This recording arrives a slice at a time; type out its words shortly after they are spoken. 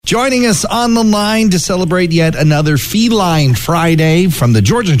Joining us on the line to celebrate yet another Feline Friday from the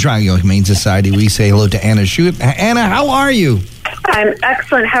Georgian Triangle Humane Society, we say hello to Anna Schuett. Anna, how are you? I'm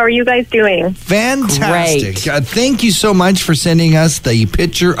excellent. How are you guys doing? Fantastic. Thank you so much for sending us the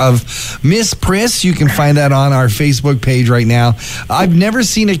picture of Miss Priss. You can find that on our Facebook page right now. I've never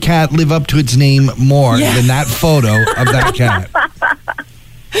seen a cat live up to its name more than that photo of that cat.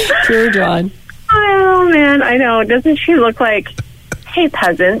 True, John. Oh, man, I know. Doesn't she look like, hey,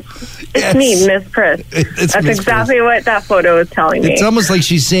 peasants, it's me, Miss Priss. That's Miss exactly Priss. What that photo is telling me. It's almost like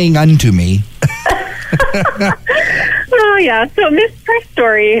she's saying unto me. Oh, yeah. So Miss Priss'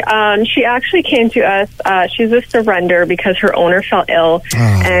 story, she actually came to us. She's a surrender because her owner fell ill. Oh.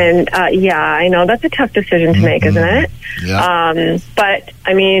 And, I know that's a tough decision to make, isn't it? Yeah. But,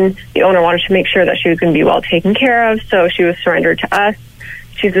 I mean, the owner wanted to make sure that she was going to be well taken care of, so she was surrendered to us.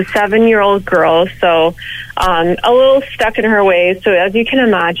 She's a 7-year-old girl, so a little stuck in her ways. So as you can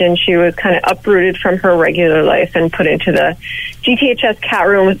imagine, she was kind of uprooted from her regular life and put into the GTHS cat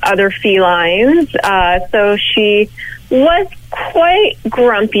room with other felines. So she was quite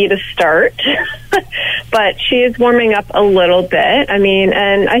grumpy to start, but she is warming up a little bit. I mean,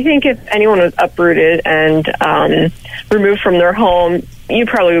 and I think if anyone was uprooted and removed from their home, you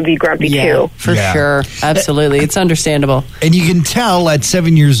probably would be grumpy too. For sure. Absolutely. It's understandable. And you can tell at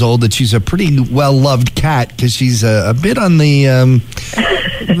 7 years old that she's a pretty well-loved cat because she's a bit on the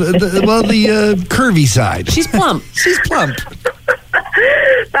curvy side. She's plump. She's plump.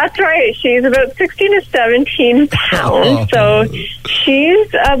 That's right. She's about 16 to 17 pounds. So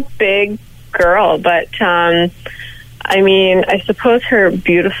she's a big girl, but I mean, I suppose her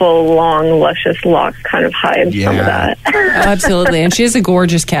beautiful, long, luscious locks kind of hide some of that. Absolutely. And she is a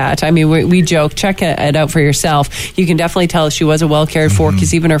gorgeous cat. I mean, we joke, check it out for yourself. You can definitely tell she was well cared for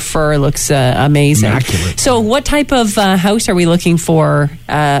because even her fur looks amazing. Immaculate. So what type of house are we looking for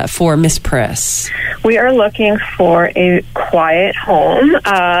Miss Priss? We are looking for a quiet home,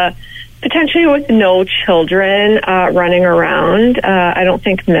 potentially with no children running around. I don't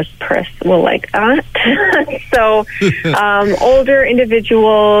think Miss Priss will like that. So older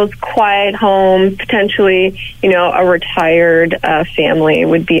individuals, quiet home, potentially, a retired family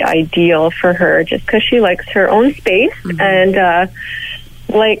would be ideal for her just because she likes her own space and doesn't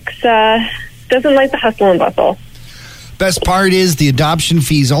like the hustle and bustle. Best part is the adoption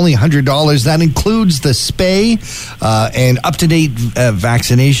fee is only $100. That includes the spay and up-to-date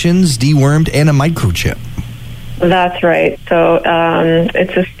vaccinations, dewormed, and a microchip. That's right. So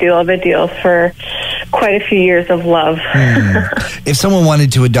it's a steal of a deal for quite a few years of love. If someone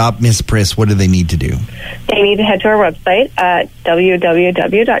wanted to adopt Miss Priss, what do they need to do? They need to head to our website at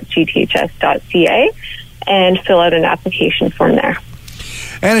www.gths.ca and fill out an application form there.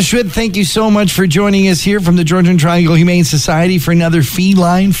 Anna Schuett, thank you so much for joining us here from the Georgian Triangle Humane Society for another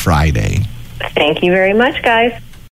Feline Friday. Thank you very much, guys.